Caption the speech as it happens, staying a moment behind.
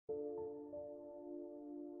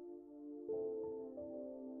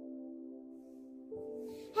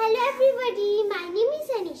Hello everybody, my name is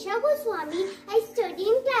Anisha Goswami. I study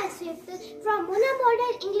in class 5th from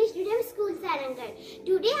Modern School Sarangarh.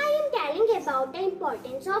 Today I am telling about the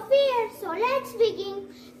importance of air. So let's begin.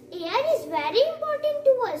 Air is very important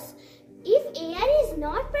to us. If air is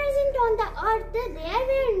not present on the earth, there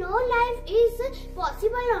will no life is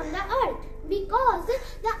possible on the earth, because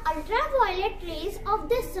the ultraviolet rays of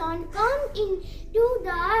the sun come into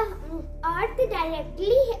the earth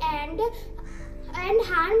directly and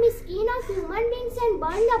harm the skin of human beings and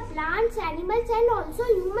burn the plants, animals and also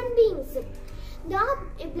human beings. The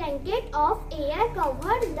blanket of air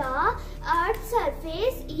covering the earth's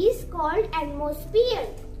surface is called atmosphere.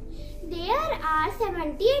 There are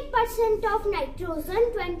 78% of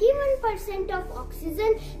nitrogen, 21% of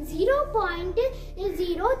oxygen,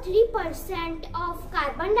 0.03% of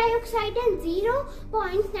carbon dioxide and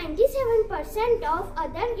 0.97% of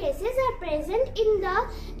other gases are present in the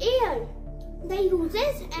air. The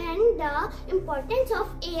uses and the importance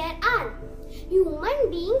of air are: human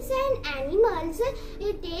beings and animals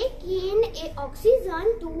take in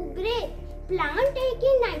oxygen to breathe. Plants take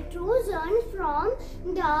in nitrogen from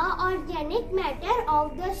the organic matter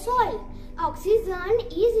of the soil. Oxygen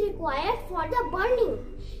is required for the burning.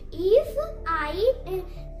 If I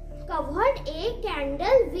covered a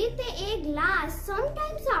candle with a glass,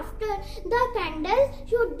 sometimes after the candle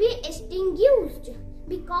should be extinguished,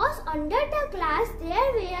 because under the glass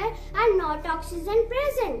there are not oxygen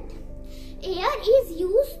present. Air is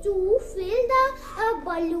used to fill the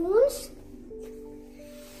balloons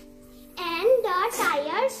and the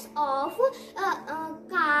tires of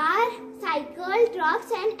car, cycle,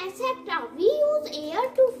 trucks and etc. We use air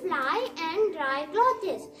to fly and dry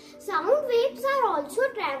clothes. Sound waves are also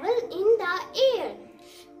travel in the air.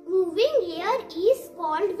 Moving air is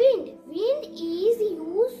called wind. Wind is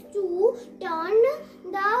used to turn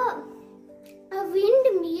the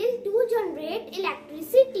windmill to generate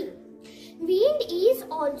electricity. Wind is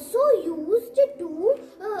also used to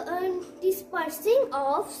dispersing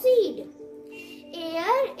of seed.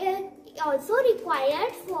 Air also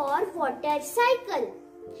required for water cycle.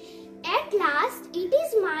 At last, it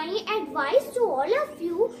is my advice to all of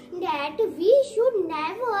you that we should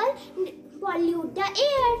never pollute the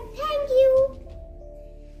air. Thank you.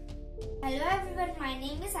 Hello everyone, my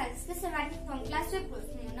name is Aliska Savati from class 5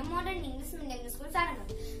 from Modern School Sarangarh.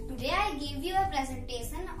 Today I give you a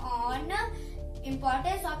presentation on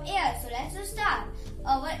importance of air. So let's start.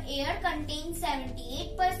 Our air contains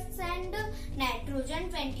 78% nitrogen,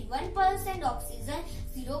 21% oxygen,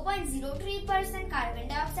 0.03% carbon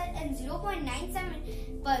dioxide and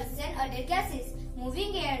 0.97% other gases.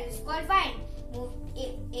 Moving air is called wind.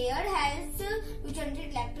 Air helps to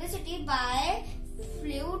generate electricity by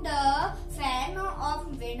fluid fan of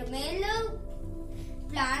windmill.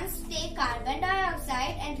 Plants take carbon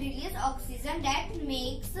dioxide and release oxygen that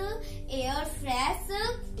makes air fresh.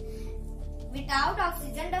 Without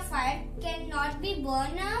oxygen, the fire cannot be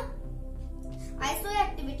burned. I saw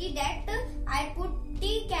activity that I put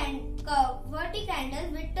cover the candle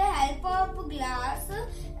with the help of glass,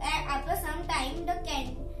 and after some time the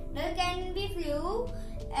candle can be flew,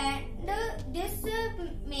 and this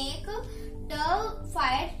make the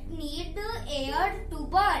fire need air to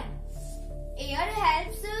burn. Air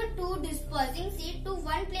helps to dispersing seed to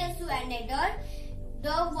one place to another.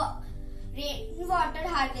 The rainwater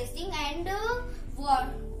harvesting and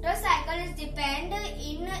water cycle is depend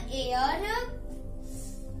in air.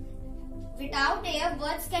 Without air,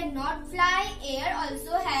 birds cannot fly. Air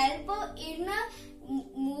also help in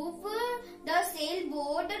move the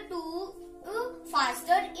sailboat to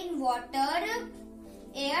faster in water.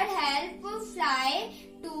 Air help fly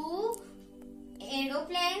to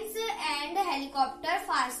aeroplanes and helicopter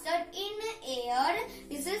faster in air.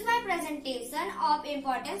 This is my presentation of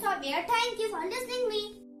importance of air. Thank you for listening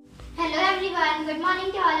me. Hello everyone, good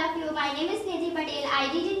morning to all of you. My name is Nidhi Patel. I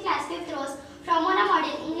read in class 5th rows from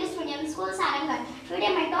Modern School Sarangarh.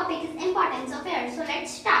 Today my topic is importance of air. So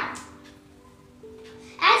let's start.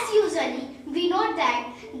 As usually, we know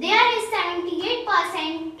that there is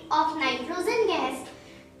 78% of nitrogen gas,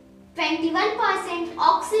 21%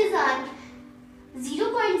 oxygen,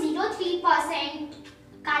 0.03%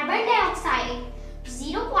 carbon dioxide,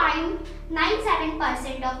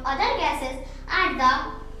 0.97% of other gases are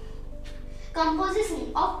the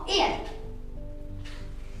composition of air.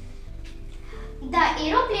 The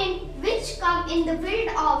aeroplane which come in the field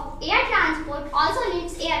of air transport also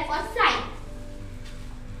needs air for flying.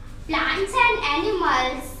 Plants and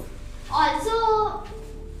animals also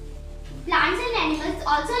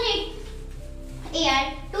need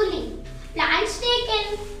air to live. Plants take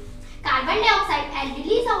in carbon dioxide and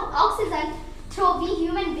release oxygen through we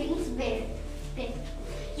human beings breathe.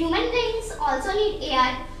 Human beings also need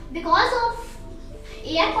air because of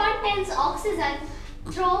air contains oxygen.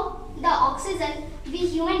 Through the oxygen we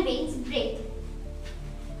human beings breathe.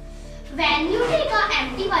 When you take an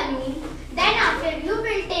empty balloon, then after you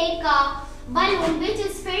will take a balloon which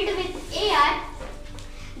is filled with air,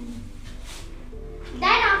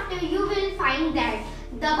 then after you will find that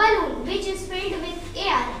the balloon which is filled with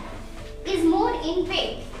air is more in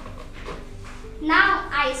weight. Now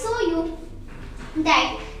I show you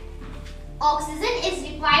that oxygen is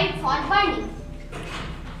required for burning.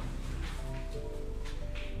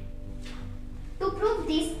 To prove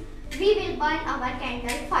this, we will burn our candle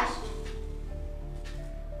first.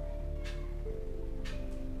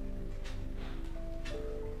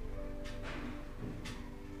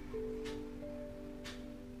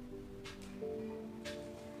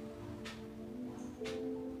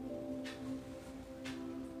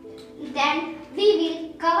 Then we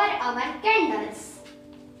will cover our candles.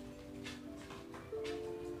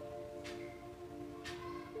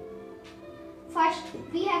 First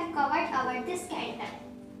we have covered our this candle,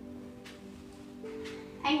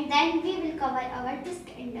 and then we will cover our this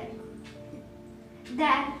candle.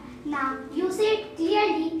 Then now you see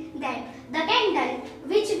clearly that the candle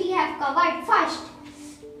which we have covered first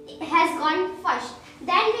has gone first.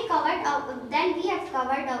 Then we have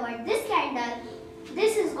covered our this candle.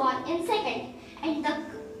 This is gone in second, and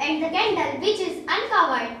the candle which is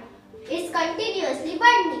uncovered is continuously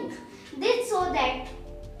burning. This so that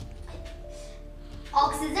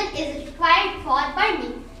oxygen is required for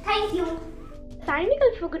burning. Thank you.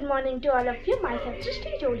 Technical good morning to all of you. Myself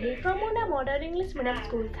Srishti Jolie from Modern English Medium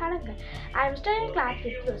School Sarangarh. I am studying class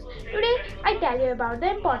 5th. Today I tell you about the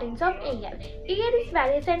importance of air. Air is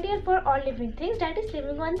very essential for all living things that is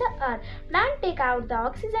living on the earth. Plants take out the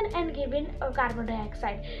oxygen and give in carbon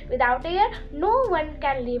dioxide. Without air, no one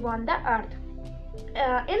can live on the earth.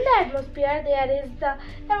 In the atmosphere, there is the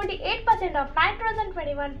 78% of nitrogen,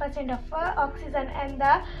 21% of oxygen, and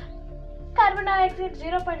the carbon dioxide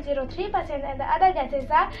 0.03%, and the other gases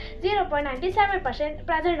are 0.97%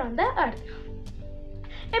 present on the earth.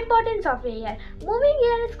 Importance of air. Moving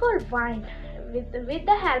air is called wind. With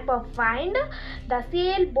the help of wind, the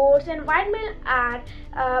sail, boats and windmill are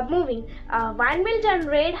moving. Windmill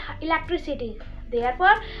generate electricity.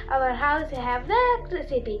 Therefore, our house have the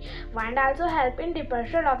electricity. Wind also help in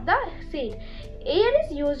dispersal of the seed. Air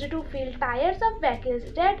is used to fill tires of vehicles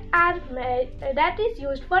that is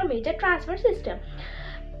used for major transport system.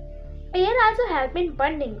 Air also help in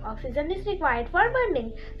burning. Oxygen is required for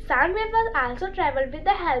burning. Sound waves also travel with the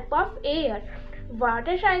help of air.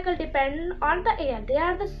 Water cycle depend on the air. There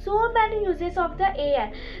are so many uses of the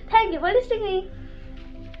air. Thank you for listening.